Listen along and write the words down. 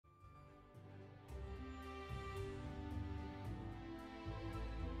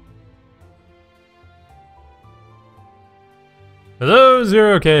Hello,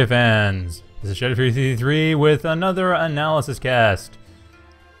 0K fans! This is Shadow333 with another analysis cast.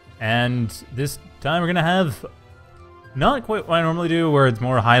 And this time we're gonna have not quite what I normally do, where it's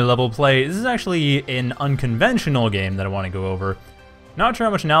more high-level play. This is actually an unconventional game that I want to go over. Not sure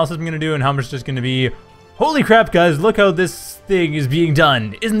how much analysis I'm gonna do and how much is just gonna be, holy crap guys, look how this thing is being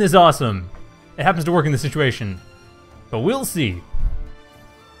done! Isn't this awesome? It happens to work in this situation. But we'll see.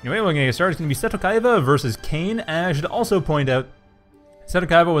 Anyway, we're gonna get started. It's gonna be Setokaiva versus kaen, and I should also point out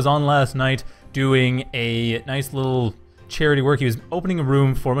Setokaiva was on last night doing a nice little charity work. He was opening a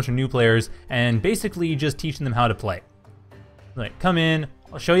room for a bunch of new players and basically just teaching them how to play. Like, come in,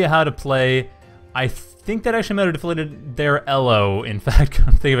 I'll show you how to play. I think that actually might have deflated their elo, in fact,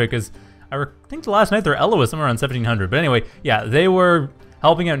 come think of it, because I think last night their elo was somewhere around 1700. But anyway, yeah, they were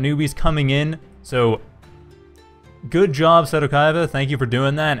helping out newbies coming in, so good job, Setokaiva. Thank you for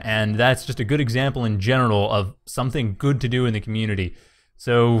doing that, and that's just a good example in general of something good to do in the community.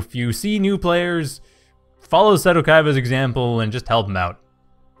 So if you see new players, follow Setokaiva's example and just help them out.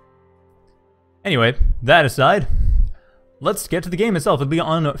 Anyway, that aside, let's get to the game itself. It'll be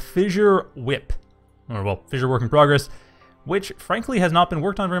on Fissure Whip, or well, Fissure Work in Progress, which frankly has not been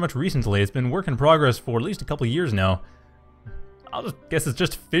worked on very much recently. It's been work in progress for at least a couple years now. I'll just guess it's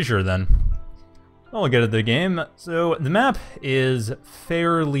just Fissure then. I'll get to the game. So the map is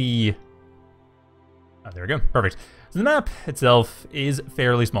fairly... oh, there we go, perfect. So the map itself is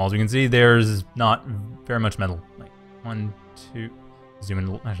fairly small. As you can see, there's not very much metal. Like, 1, 2, zoom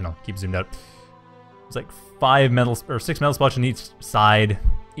in, actually no, keep zoomed out. There's like 6 metal spots on each side.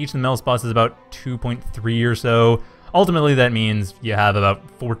 Each of the metal spots is about 2.3 or so. Ultimately, that means you have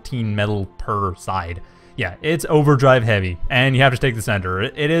about 14 metal per side. Yeah, it's overdrive heavy, and you have to take the center.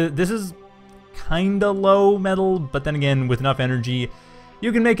 This is kinda low metal, but then again, with enough energy,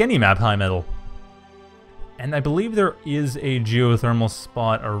 you can make any map high metal. And I believe there is a geothermal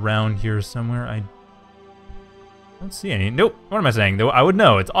spot around here somewhere. I don't see any. Nope. What am I saying? Though I would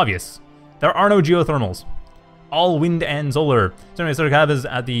know. It's obvious. There are no geothermals. All wind and solar. So anyway, Setokaiva is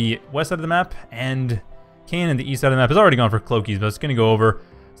at the west side of the map, and kaen in the east side of the map has already gone for Cloakies, but it's going to go over.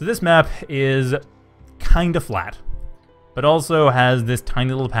 So this map is kind of flat, but also has this tiny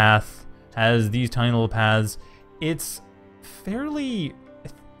little path, has these tiny little paths. It's fairly... I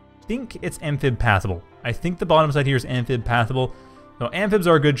think it's amphib pathable. I think the bottom side here is amphib pathable. So amphibs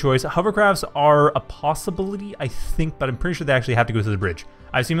are a good choice. Hovercrafts are a possibility, I think, but I'm pretty sure they actually have to go through the bridge.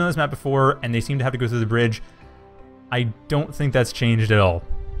 I've seen them on this map before, and they seem to have to go through the bridge. I don't think that's changed at all.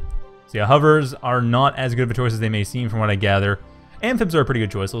 So yeah, hovers are not as good of a choice as they may seem from what I gather. Amphibs are a pretty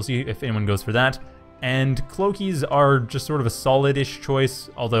good choice. We'll see if anyone goes for that. And Cloakies are just sort of a solid-ish choice,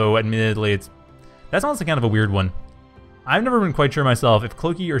 although admittedly that's honestly kind of a weird one. I've never been quite sure myself if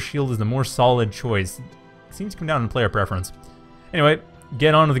Cloaky or Shield is the more solid choice. It seems to come down to player preference. Anyway,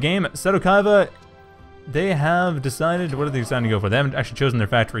 get on to the game. Setokaiva, they have decided... what are they deciding to go for? They haven't actually chosen their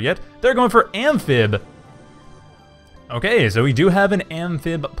factory yet. They're going for Amphib! Okay, so we do have an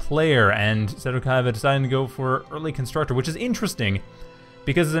Amphib player, and Setokaiva deciding to go for Early Constructor, which is interesting,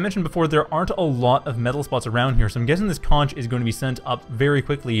 because as I mentioned before, there aren't a lot of metal spots around here, so I'm guessing this conch is going to be sent up very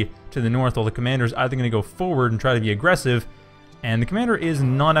quickly to the north, while the commander is either going to go forward and try to be aggressive, and the commander is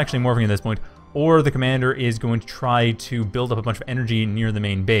not actually morphing at this point, or the commander is going to try to build up a bunch of energy near the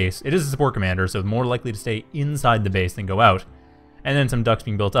main base. It is a support commander, so more likely to stay inside the base than go out, and then some ducts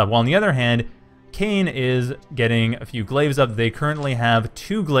being built up. While on the other hand, kaen is getting a few glaives up. They currently have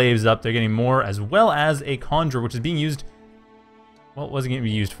 2 glaives up. They're getting more, as well as a conjurer, which is being used... what was it going to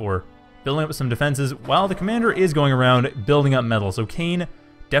be used for? Building up some defenses, while the commander is going around building up metal. So kaen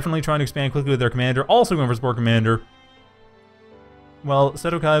definitely trying to expand quickly with their commander, also going for support commander. Well,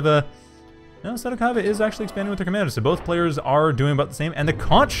 Setokaiva... no, Setokaiva is actually expanding with their commander, so both players are doing about the same. And the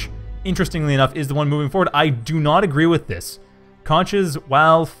conch, interestingly enough, is the one moving forward. I do not agree with this. Conches,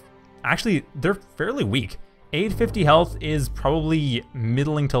 while... actually, they're fairly weak. 850 health is probably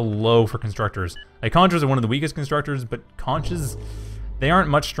middling to low for constructors. Like, conchers are one of the weakest constructors, but conches, they aren't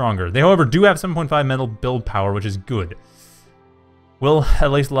much stronger. They, however, do have 7.5 metal build power, which is good. Will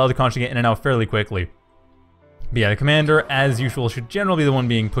at least allow the conch to get in and out fairly quickly. But yeah, the commander, as usual, should generally be the one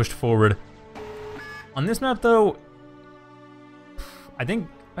being pushed forward. On this map, though, I think,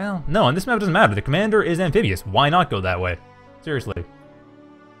 well, no, on this map it doesn't matter. The commander is amphibious. Why not go that way? Seriously.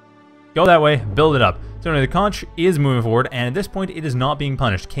 Go that way, build it up. So anyway, the conch is moving forward, and at this point, it is not being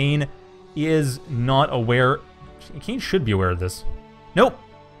punished. kaen is not aware... kaen should be aware of this. Nope,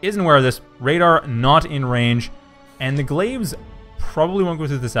 isn't aware of this. Radar not in range, and the glaives probably won't go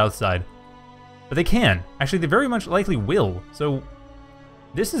through the south side. But they can. Actually, they very much likely will. So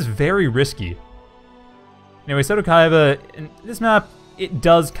this is very risky. Anyway, Setokaiva, in this map, it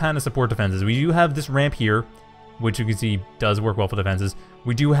does kind of support defenses. We do have this ramp here, which you can see does work well for defenses.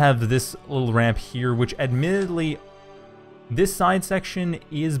 We do have this little ramp here, which admittedly, this side section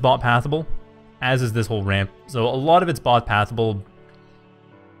is bot pathable, as is this whole ramp. So a lot of it's bot pathable.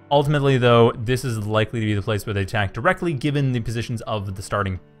 Ultimately, though, this is likely to be the place where they attack directly, given the positions of the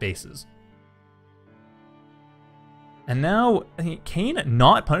starting bases. And now, kaen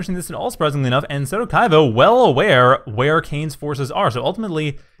not punishing this at all, surprisingly enough, and Setokaiva well aware where kaen's forces are. So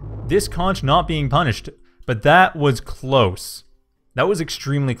ultimately, this conch not being punished, but that was close. That was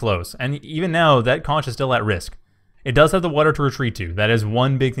extremely close. And even now, that conch is still at risk. It does have the water to retreat to. That is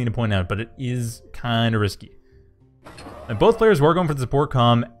one big thing to point out, but it is kind of risky. And both players were going for the support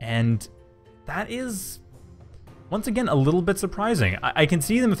comm, and that is, once again, a little bit surprising. I can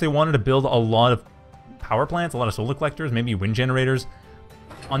see them if they wanted to build a lot of power plants, a lot of solar collectors, maybe wind generators.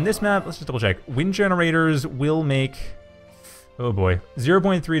 On this map, let's just double check. Wind generators will make, oh boy,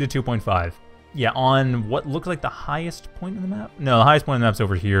 0.3 to 2.5. Yeah, on what looks like the highest point in the map? No, the highest point in the map's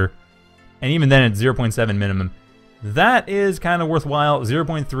over here. And even then, it's 0.7 minimum. That is kind of worthwhile.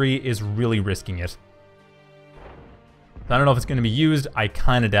 0.3 is really risking it. I don't know if it's going to be used. I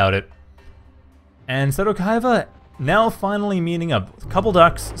kind of doubt it. And Setokaiva now finally meeting up. A couple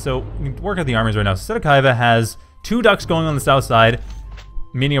ducks. So we can work out the armies right now. So Setokaiva has 2 ducks going on the south side,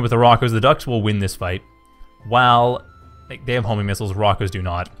 meeting up with the Rockos. The ducks will win this fight. While they have homing missiles, Rockos do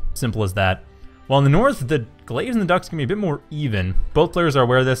not. Simple as that. While in the north, the glaives and the ducks can be a bit more even. Both players are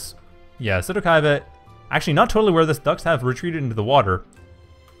aware of this. Yeah, Setokaiva, actually not totally aware of this. Ducks have retreated into the water.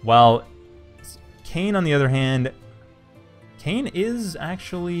 While kaen, on the other hand, kaen is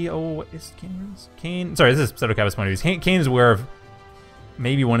actually, oh, is kaen, sorry, this is Setokaiva's point of view. kaen is aware of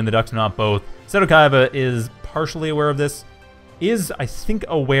maybe one of the ducks, not both. Setokaiva is partially aware of this. Is, I think,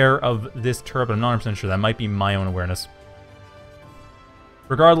 aware of this turret, but I'm not 100% sure. That might be my own awareness.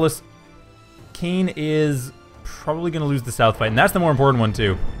 Regardless, kaen is probably going to lose the south fight, and that's the more important one,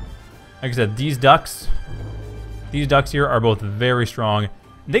 too. Like I said, these ducks here are both very strong.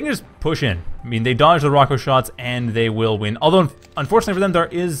 They can just push in. I mean, they dodge the Rocco shots, and they will win. Although, unfortunately for them, there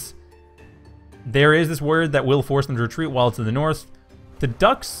is this warrior that will force them to retreat while it's in the north. The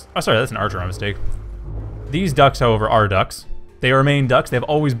ducks... Oh, sorry, that's an archer, my mistake. These ducks, however, are ducks. They remain ducks. They've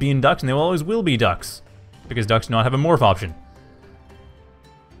always been ducks, and they always will be ducks. Because ducks do not have a morph option.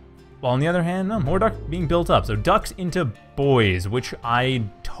 While on the other hand, no, more ducks being built up. So ducks into boys, which I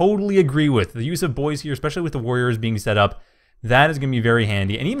totally agree with. The use of boys here, especially with the warriors being set up, that is going to be very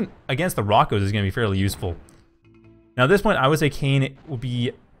handy. And even against the Rockos is going to be fairly useful. Now at this point, I would say kaen would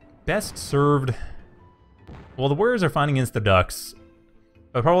be best served... Well, the warriors are fighting against the ducks.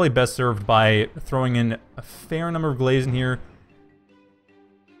 But probably best served by throwing in a fair number of glaives in here.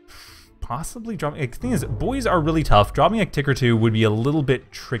 Possibly dropping... The thing is, boys are really tough. Dropping a tick or two would be a little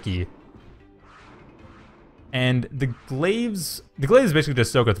bit tricky. And the glaives basically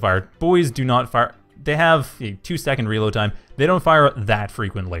just soak up the fire. Boys do not fire... They have a 2-second reload time. They don't fire that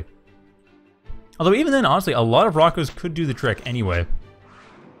frequently. Although even then, honestly, a lot of Rockos could do the trick anyway.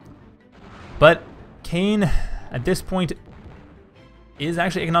 But kaen, at this point, is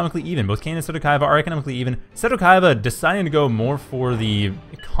actually economically even. Both kaen and Setokaiva are economically even. Setokaiva deciding to go more for the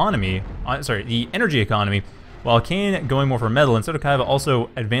economy, the energy economy, while kaen going more for metal, and Setokaiva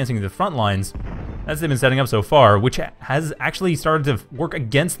also advancing to the front lines, as they've been setting up so far, which has actually started to work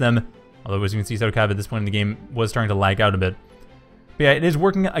against them. Although, as you can see, Setokaiva at this point in the game was starting to lag out a bit. But yeah, it is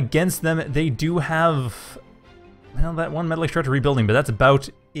working against them. They do have, well, that one metal extractor rebuilding, but that's about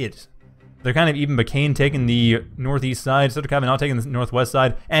it. They're kind of even, but kaen taking the northeast side, Setokaiva not taking the northwest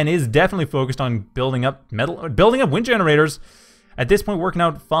side, and is definitely focused on building up wind generators. At this point, working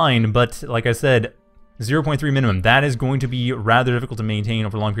out fine, but like I said, 0.3 minimum. That is going to be rather difficult to maintain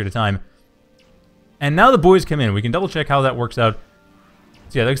over a long period of time. And now the boys come in. We can double check how that works out.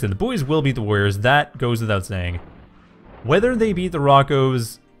 So yeah, like I said, the boys will beat the warriors. That goes without saying. Whether they beat the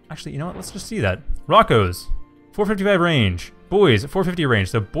Rockos... Actually, you know what? Let's just see that. Rockos, 455 range. Boys, 450 range.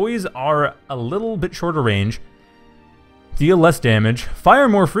 So boys are a little bit shorter range. Deal less damage. Fire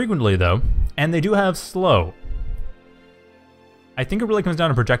more frequently, though. And they do have slow. I think it really comes down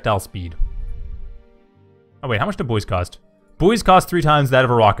to projectile speed. Oh wait, how much do boys cost? Boys cost 3 times that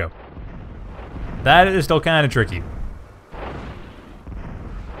of a Rocco. That is still kind of tricky.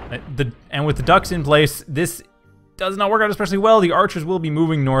 And with the ducks in place, this does not work out especially well. The archers will be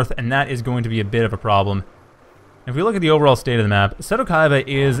moving north, and that is going to be a bit of a problem. If we look at the overall state of the map, Setokaiva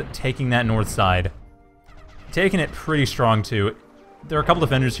is taking that north side. Taking it pretty strong, too. There are a couple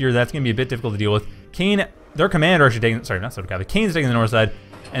defenders here. That's going to be a bit difficult to deal with. kaen their commander actually taking, sorry, not Setokaiva, kaen's taking the north side,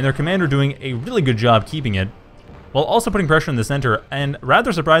 and their commander doing a really good job keeping it, while also putting pressure in the center, and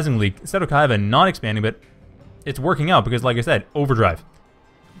rather surprisingly, Setokaiva not expanding, but it's working out because, like I said, overdrive.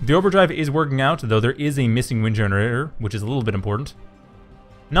 The overdrive is working out, though there is a missing wind generator, which is a little bit important.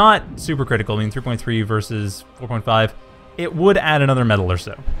 Not super critical. I mean, 3.3 versus 4.5. It would add another metal or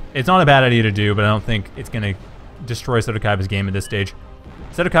so. It's not a bad idea to do, but I don't think it's going to destroy Setokaiva's game at this stage.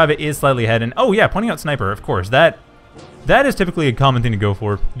 Setokaiva is slightly ahead, and oh yeah, pointing out sniper, of course. That is typically a common thing to go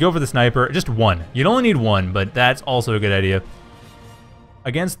for. Go for the sniper, just one. You'd only need one, but that's also a good idea.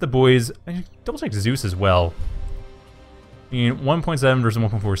 Against the boys, double check Zeus as well. I mean, 1.7 versus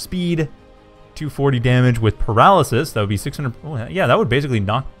 1.4 speed, 240 damage with paralysis. That would be 600. Oh, yeah, that would basically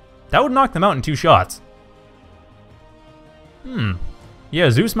knock them out in 2 shots.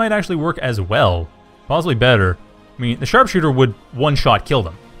 Yeah, Zeus might actually work as well. Possibly better. I mean, the sharpshooter would one-shot kill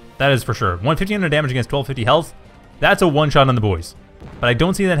them. That is for sure. 1,500 damage against 1,250 health. That's a one-shot on the boys. But I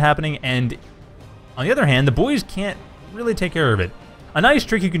don't see that happening, and on the other hand, the boys can't really take care of it. A nice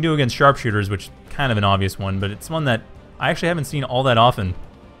trick you can do against sharpshooters, which is kind of an obvious one, but it's one that I actually haven't seen all that often.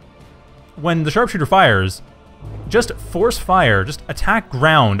 When the sharpshooter fires, just force fire, just attack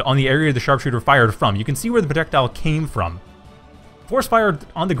ground on the area the sharpshooter fired from. You can see where the projectile came from. Force fire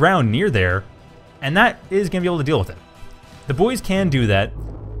on the ground near there, and that is going to be able to deal with it. The boys can do that.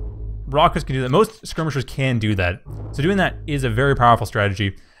 Rockets can do that. Most skirmishers can do that. So doing that is a very powerful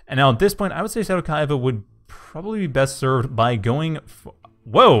strategy. And now at this point, I would say Setokaiva would probably be best served by going...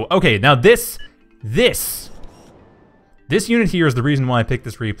 Whoa! Okay, now this unit here is the reason why I picked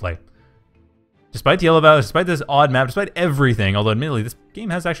this replay. Despite the yellow values, despite this odd map, despite everything, although admittedly this game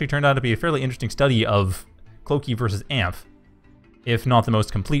has actually turned out to be a fairly interesting study of Cloaky versus Amph, if not the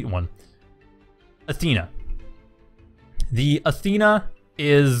most complete one. Athena. The Athena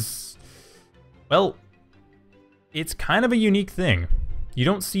is, well, it's kind of a unique thing. You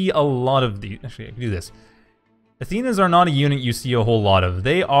don't see a lot of the... Actually, I can do this. Athenas are not a unit you see a whole lot of.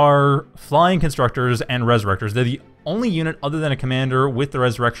 They are flying constructors and resurrectors. They're the only unit other than a commander with the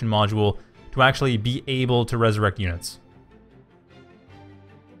resurrection module to actually be able to resurrect units.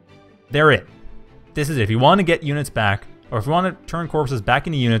 They're it. This is it. If you want to get units back, or if you want to turn corpses back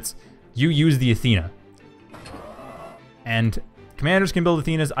into units, you use the Athena. And commanders can build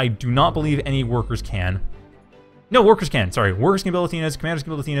Athenas. I do not believe any workers can. No, workers can. Sorry, workers can build Athenas, commanders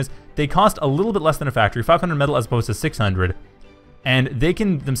can build Athenas. They cost a little bit less than a factory, 500 metal as opposed to 600. And they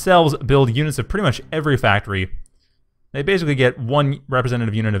can themselves build units of pretty much every factory. They basically get one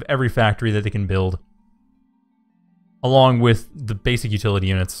representative unit of every factory that they can build, along with the basic utility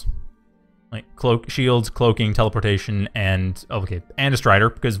units. Like shields, cloaking, teleportation, and and a strider,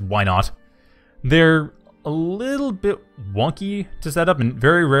 because why not? They're a little bit wonky to set up, and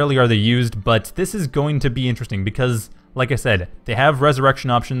very rarely are they used, but this is going to be interesting because, like I said, they have resurrection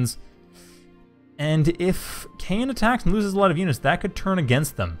options, and if kaen attacks and loses a lot of units, that could turn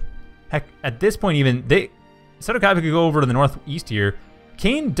against them. Heck, at this point even, Setokaiva could go over to the northeast here.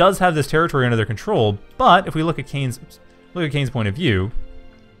 Kaen does have this territory under their control, but if we look at Kaen's point of view,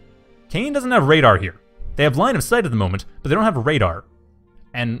 kaen doesn't have radar here. They have line of sight at the moment, but they don't have a radar.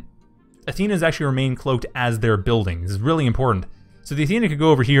 And Athenas actually remain cloaked as they're building. This is really important. So the Athena could go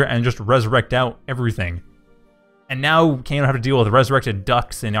over here and just resurrect out everything. And now kaen will have to deal with resurrected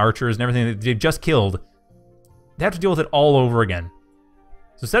ducks and archers and everything that they've just killed. They have to deal with it all over again.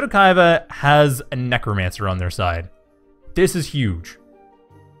 So Setokaiva has a necromancer on their side. This is huge.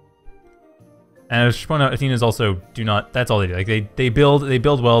 And I should point out, Athenas also do not, that's all they do. Like they build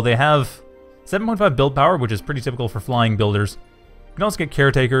well. They have 7.5 build power, which is pretty typical for flying builders. You can also get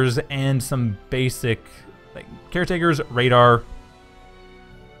caretakers and some basic, like caretakers, radar,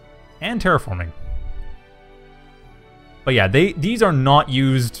 and terraforming. But yeah, these are not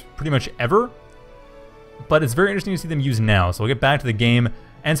used pretty much ever, but it's very interesting to see them used now. So we'll get back to the game.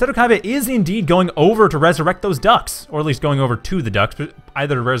 And Setokaiva is indeed going over to resurrect those ducks, or at least going over to the ducks,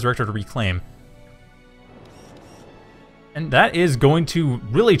 either to resurrect or to reclaim. And that is going to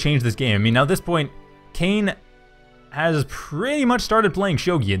really change this game. I mean, now at this point, kaen has pretty much started playing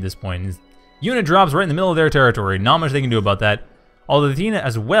shogi at this point. His unit drops right in the middle of their territory. Not much they can do about that. Although Athena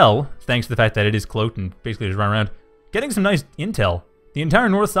as well, thanks to the fact that it is cloaked and basically just run around, getting some nice intel. The entire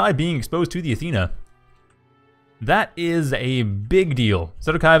north side being exposed to the Athena. That is a big deal.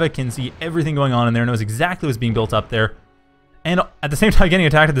 Setokaiva can see everything going on in there, knows exactly what's being built up there. And at the same time getting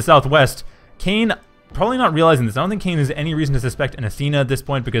attacked at the southwest, kaen probably not realizing this. I don't think kaen has any reason to suspect an Athena at this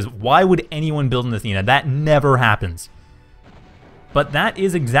point, because why would anyone build an Athena? That never happens. But that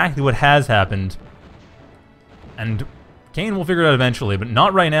is exactly what has happened. And kaen will figure it out eventually, but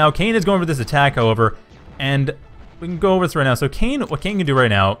not right now. Kaen is going for this attack, however, And we can go over this right now. So kaen, what kaen can do right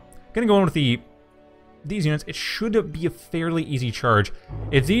now, gonna go in with these units. It should be a fairly easy charge.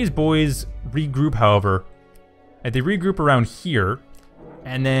 If these boys regroup, however, if they regroup around here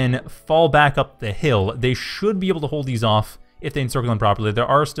and then fall back up the hill, they should be able to hold these off if they encircle them properly. There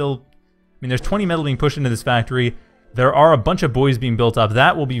are still, I mean, there's 20 metal being pushed into this factory. There are a bunch of boys being built up.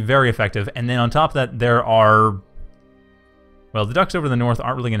 That will be very effective. And then on top of that, there are, well, the ducks over the north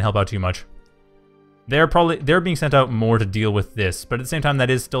aren't really going to help out too much. They're being sent out more to deal with this, but at the same time, that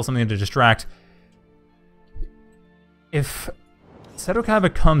is still something to distract. If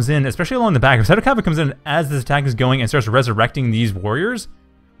Setokaiva comes in, especially along the back, if Setokaiva comes in as this attack is going and starts resurrecting these warriors,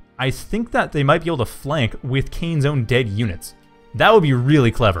 I think that they might be able to flank with kaen's own dead units. That would be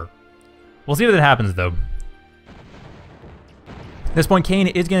really clever. We'll see if that happens, though. At this point, kaen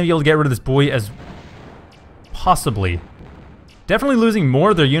is going to be able to get rid of this boy as possibly. Definitely losing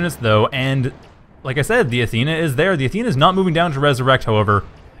more of their units, though, and like I said, the Athena is there. The Athena is not moving down to resurrect, however.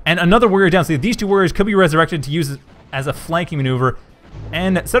 And another warrior down. So these two warriors could be resurrected to use as a flanking maneuver.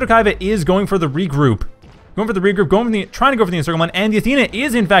 And Setokaiva is going for the regroup. Trying to go for the encirclement. And the Athena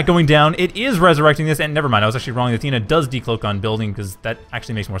is, in fact, going down. It is resurrecting this. And never mind, I was actually wrong. The Athena does decloak on building, because that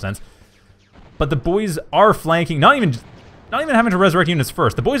actually makes more sense. But the boys are flanking. Not even having to resurrect units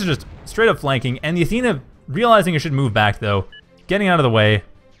first. The boys are just straight up flanking. And the Athena, realizing it should move back, though, getting out of the way.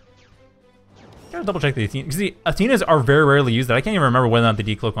 Gotta double check the Athena, because the Athenas are very rarely used. I can't even remember whether or not they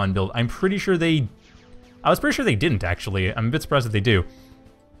decloak on build. I was pretty sure they didn't, actually. I'm a bit surprised that they do.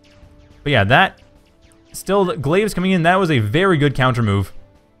 But yeah, that, still, Glaive's coming in. That was a very good counter move.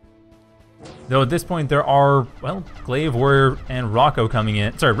 Though at this point there are, well, Glaive, Warrior, and Rocco coming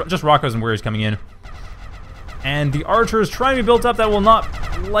in. Sorry, just Roccos and Warriors coming in. And the archers trying to be built up. That will not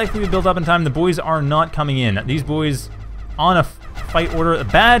likely be built up in time. The boys are not coming in. These boys on a fight order. A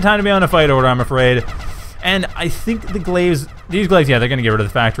bad time to be on a fight order, I'm afraid. And I think these Glaives, yeah, they're going to get rid of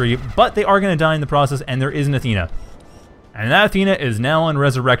the factory, but they are going to die in the process, and there is an Athena. And that Athena is now on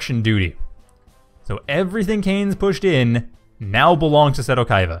resurrection duty. So everything kaen's pushed in now belongs to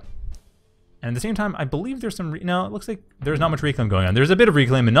Setokaiva. And at the same time, I believe there's some, no, it looks like there's not much reclaim going on. There's a bit of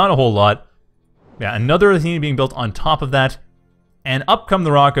reclaim, but not a whole lot. Yeah, another Athena being built on top of that. And up come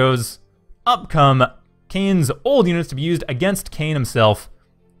the Roccos. Up come kaen's old units to be used against kaen himself,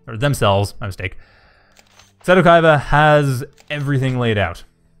 or themselves, my mistake. Setokaiva has everything laid out.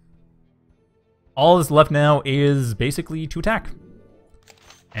 All that's left now is basically to attack.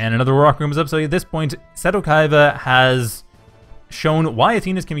 And another rock comes up, so at this point, Setokaiva has shown why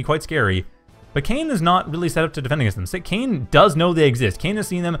Athenas can be quite scary, but kaen is not really set up to defend against them. kaen does know they exist. Kaen has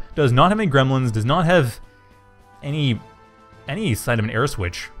seen them, does not have any gremlins, does not have any sight of an air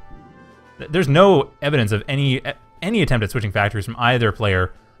switch. There's no evidence of any attempt at switching factories from either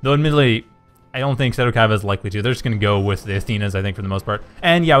player, though admittedly, I don't think Setokaiva is likely to. They're just going to go with the Athenas, I think, for the most part.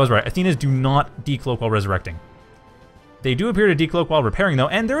 And yeah, I was right. Athenas do not decloak while resurrecting. They do appear to decloak while repairing, though,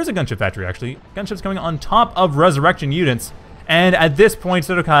 and there is a gunship factory, actually. Gunships coming on top of resurrection units. And at this point,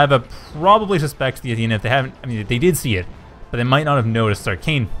 Setokaiva probably suspects the Athena if they haven't... I mean, they did see it, but they might not have noticed. Sorry,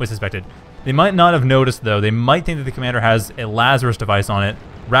 kaen was suspected. They might not have noticed, though. They might think that the commander has a Lazarus device on it,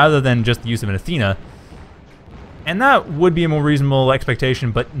 rather than just the use of an Athena. And that would be a more reasonable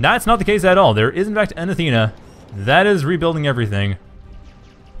expectation, but that's not the case at all. There is, in fact, an Athena. That is rebuilding everything.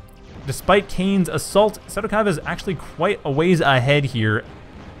 Despite kaen's assault, Setokaiva is actually quite a ways ahead here.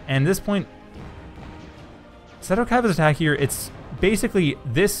 And at this point, Setokaiva's attack here, it's basically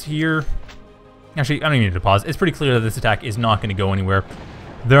this here. Actually, I don't even need to pause. It's pretty clear that this attack is not going to go anywhere.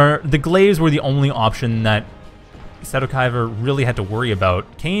 The Glaives were the only option that Setokaiva really had to worry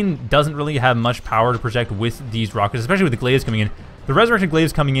about. Kaen doesn't really have much power to project with these rockets, especially with the Glaives coming in. The resurrected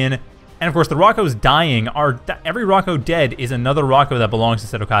Glaives coming in, and of course the Roccos dying are... Every Rocco dead is another Rocco that belongs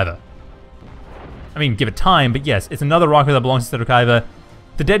to Setokaiva. I mean, give it time, but yes, it's another Rocco that belongs to Setokaiva.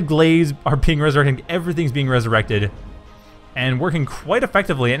 The dead Glaives are being resurrected, everything's being resurrected, and working quite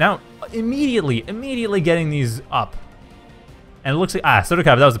effectively, and now immediately getting these up. And it looks like,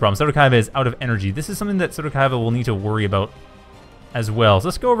 Setokaiva, that was the problem. Setokaiva is out of energy. This is something that Setokaiva will need to worry about as well. So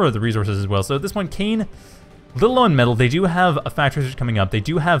let's go over the resources as well. So at this point, kaen, little low on metal. They do have a factory switch coming up. They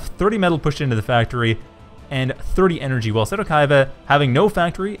do have 30 metal pushed into the factory and 30 energy. While Setokaiva, having no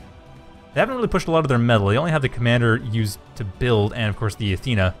factory, they haven't really pushed a lot of their metal. They only have the commander used to build, and of course the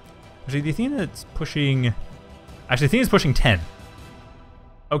Athena. Actually, the Athena is pushing... Actually, the Athena's pushing 10.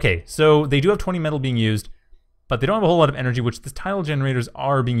 Okay, so they do have 20 metal being used, but they don't have a whole lot of energy, which the tile generators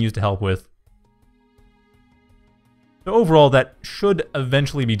are being used to help with. So overall, that should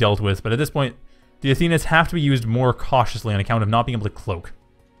eventually be dealt with, but at this point, the Athenas have to be used more cautiously on account of not being able to cloak.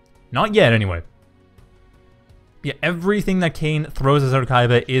 Not yet, anyway. Yeah, everything that kaen throws at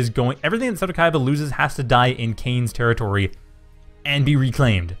Setokaiva is going... Everything that Setokaiva loses has to die in kaen's territory and be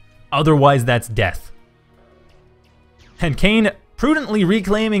reclaimed. Otherwise, that's death. And kaen prudently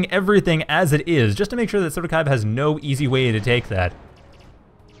reclaiming everything as it is, just to make sure that Setokaiva has no easy way to take that.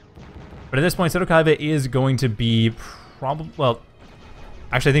 But at this point, Setokaiva is going to be probably... Well,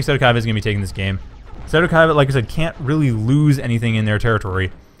 actually, I think Setokaiva is going to be taking this game. Setokaiva, like I said, can't really lose anything in their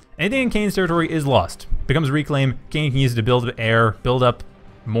territory. Anything in kaen's territory is lost. Becomes a reclaim. Kaen can use it to build air, build up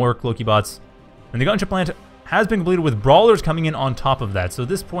more Cloaky bots. And the gunship plant has been completed with brawlers coming in on top of that. So at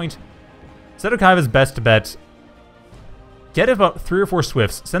this point, Setokaiva's best to bet. Get about 3 or 4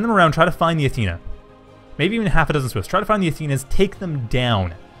 Swifts, send them around, try to find the Athena. Maybe even half a dozen Swifts. Try to find the Athenas, take them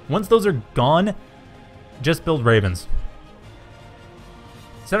down. Once those are gone, just build Ravens.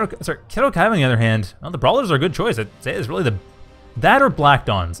 Setokaiva, on the other hand, well, the Brawlers are a good choice. I'd say it's really that or Black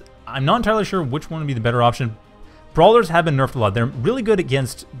Dawns. I'm not entirely sure which one would be the better option. Brawlers have been nerfed a lot. They're really good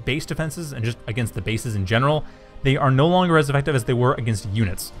against base defenses and just against the bases in general. They are no longer as effective as they were against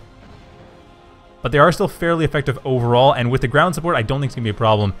units. But they are still fairly effective overall, and with the ground support, I don't think it's going to be a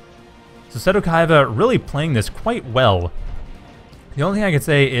problem. So Setokaiva really playing this quite well. The only thing I could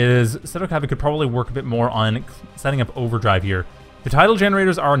say is Setokaiva could probably work a bit more on setting up overdrive here. The tidal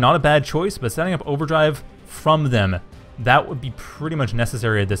generators are not a bad choice, but setting up overdrive from them, that would be pretty much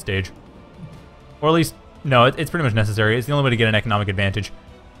necessary at this stage. Or at least, no, it's pretty much necessary. It's the only way to get an economic advantage.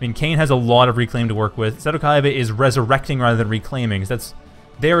 I mean, kaen has a lot of reclaim to work with. Setokaiva is resurrecting rather than reclaiming. So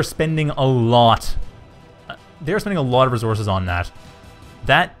they are spending a lot. They're spending a lot of resources on that.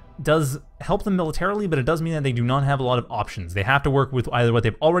 That does help them militarily, but it does mean that they do not have a lot of options. They have to work with either what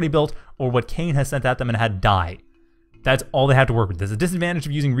they've already built or what kaen has sent at them and had die. That's all they have to work with. There's a disadvantage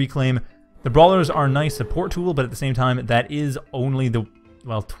of using reclaim. The Brawlers are a nice support tool, but at the same time, that is only the,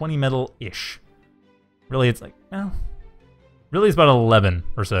 well, 20 metal-ish. Really, it's like, well, really it's about 11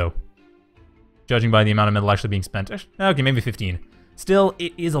 or so, judging by the amount of metal actually being spent. Okay, maybe 15. Still,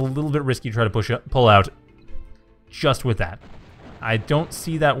 it is a little bit risky to try to pull out just with that. I don't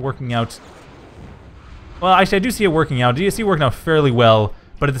see that working out. Well, actually, I do see it working out. I do see it working out fairly well,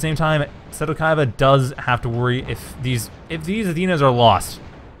 but at the same time, Setokaiva does have to worry if these Athenas are lost.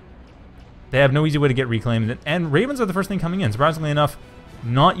 They have no easy way to get reclaimed, and Ravens are the first thing coming in. Surprisingly enough,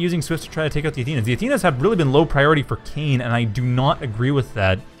 not using Swifts to try to take out the Athenas. The Athenas have really been low priority for kaen, and I do not agree with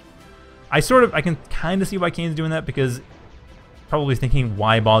that. I can kind of see why kaen's doing that, because probably thinking,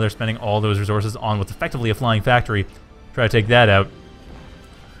 why bother spending all those resources on what's effectively a flying factory? Try to take that out.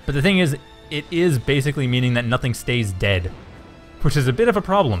 But the thing is, it is basically meaning that nothing stays dead, which is a bit of a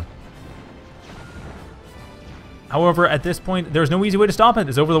problem. However, at this point, there's no easy way to stop it.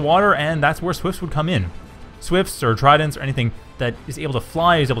 It's over the water, and that's where Swifts would come in. Swifts or Tridents or anything that is able to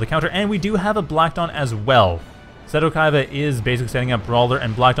fly, is able to counter, and we do have a Black Dawn as well. Setokaiva is basically setting up Brawler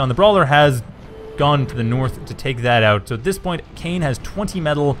and Black Dawn. The Brawler has gone to the north to take that out. So at this point, kaen has 20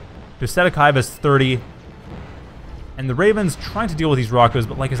 metal to Setokaiva's 30. And the Ravens trying to deal with these Rockos,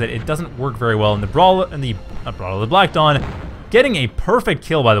 but like I said, it doesn't work very well. And the Brawler, and the Black Dawn getting a perfect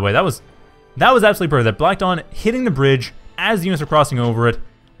kill, by the way. That was absolutely perfect. That Black Dawn hitting the bridge as the units are crossing over it.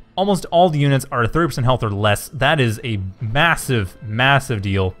 Almost all the units are at 30% health or less. That is a massive, massive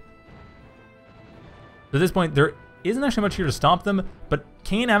deal. So at this point, there isn't actually much here to stop them, but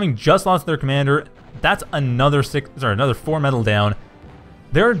kaen having just lost their commander, that's another 4 metal down.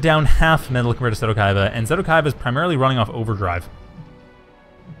 They're down half metal compared to Setokaiva, and Setokaiva is primarily running off overdrive.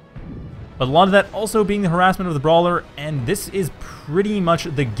 But a lot of that also being the harassment of the Brawler, and this is pretty much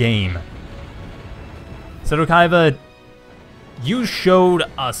the game. Setokaiva, you showed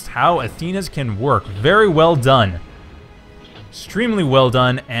us how Athenas can work. Very well done. Extremely well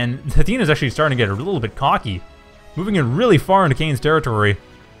done, and Athena's actually starting to get a little bit cocky. Moving in really far into kaen's territory.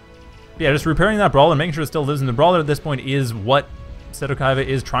 But yeah, just repairing that Brawler and making sure it still lives in the Brawler at this point is what Setokaiva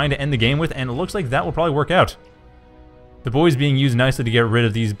is trying to end the game with, and it looks like that will probably work out. The boys being used nicely to get rid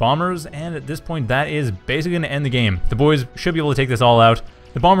of these bombers, and at this point that is basically going to end the game. The boys should be able to take this all out.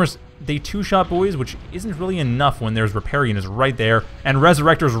 The bombers, they two-shot boys, which isn't really enough when there's repair units right there, and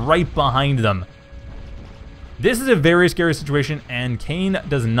resurrectors right behind them. This is a very scary situation, and kaen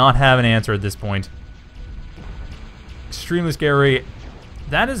does not have an answer at this point. Extremely scary.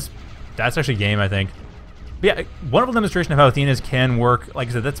 That's actually game, I think. But yeah, wonderful demonstration of how Athenas can work. Like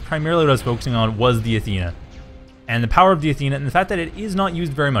I said, that's primarily what I was focusing on, was the Athena. And the power of the Athena, and the fact that it is not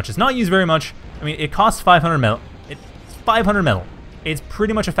used very much. It's not used very much. I mean, it costs 500 metal. It's 500 metal. It's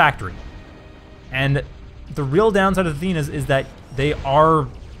pretty much a factory. And the real downside of Athenas is that they are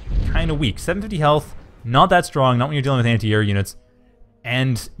kind of weak. 750 health, not that strong, not when you're dealing with anti-air units.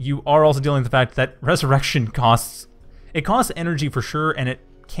 And you are also dealing with the fact that Resurrection costs... It costs energy for sure, and it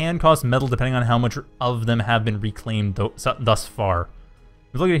can cost metal depending on how much of them have been reclaimed thus far.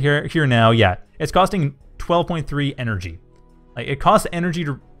 If you look at here now, yeah, it's costing 12.3 energy. Like, it costs energy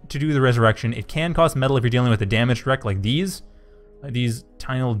to do the Resurrection. It can cost metal if you're dealing with a damaged wreck like these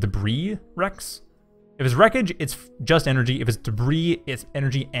tiny little debris wrecks. If it's wreckage, it's just energy. If it's debris, it's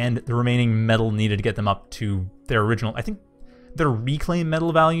energy and the remaining metal needed to get them up to their original, I think their reclaim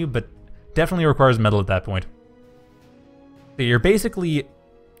metal value, but definitely requires metal at that point. So you're basically,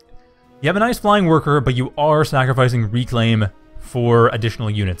 you have a nice flying worker, but you are sacrificing reclaim for additional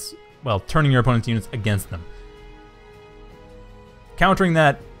units. Well, turning your opponent's units against them. Countering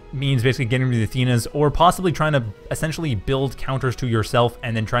that means basically getting rid of the Athenas, or possibly trying to essentially build counters to yourself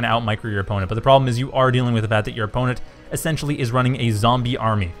and then trying to out-micro your opponent. But the problem is you are dealing with the fact that your opponent essentially is running a zombie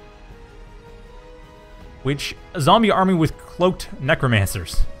army. A zombie army with cloaked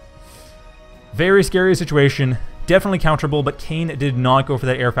necromancers. Very scary situation, definitely counterable, but kaen did not go for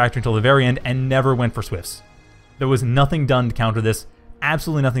that air factor until the very end and never went for swifts. There was nothing done to counter this,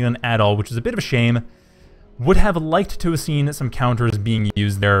 absolutely nothing done at all, which is a bit of a shame. Would have liked to have seen some counters being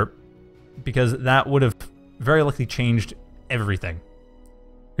used there, because that would have very likely changed everything.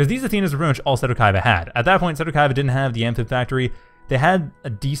 Because these Athenas were pretty much all Setokaiva had. At that point, Setokaiva didn't have the Amphib factory. They had a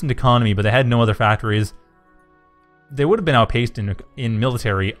decent economy, but they had no other factories. They would have been outpaced in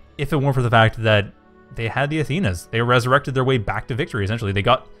military if it weren't for the fact that they had the Athenas. They resurrected their way back to victory, essentially. They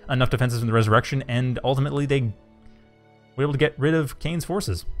got enough defenses from the Resurrection, and ultimately they were able to get rid of kaen's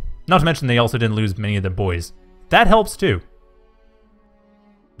forces. Not to mention they also didn't lose many of their boys. That helps too.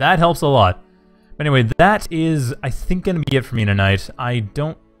 That helps a lot. But anyway, that is, I think, going to be it for me tonight. Like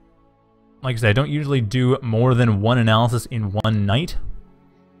I said, I don't usually do more than one analysis in one night.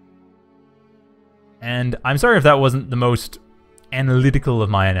 And I'm sorry if that wasn't the most analytical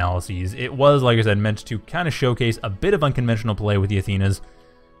of my analyses. It was, like I said, meant to kind of showcase a bit of unconventional play with the Athenas.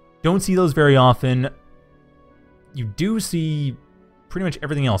 Don't see those very often. You do see pretty much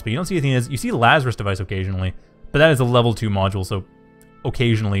everything else, but you don't see Athenas. You see Lazarus device occasionally, but that is a level 2 module, so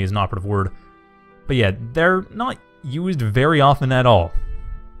occasionally is an operative word. But yeah, they're not used very often at all.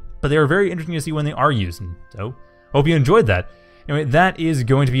 But they are very interesting to see when they are used, and so hope you enjoyed that. Anyway, that is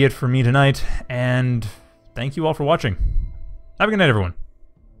going to be it for me tonight, and thank you all for watching. Have a good night, everyone.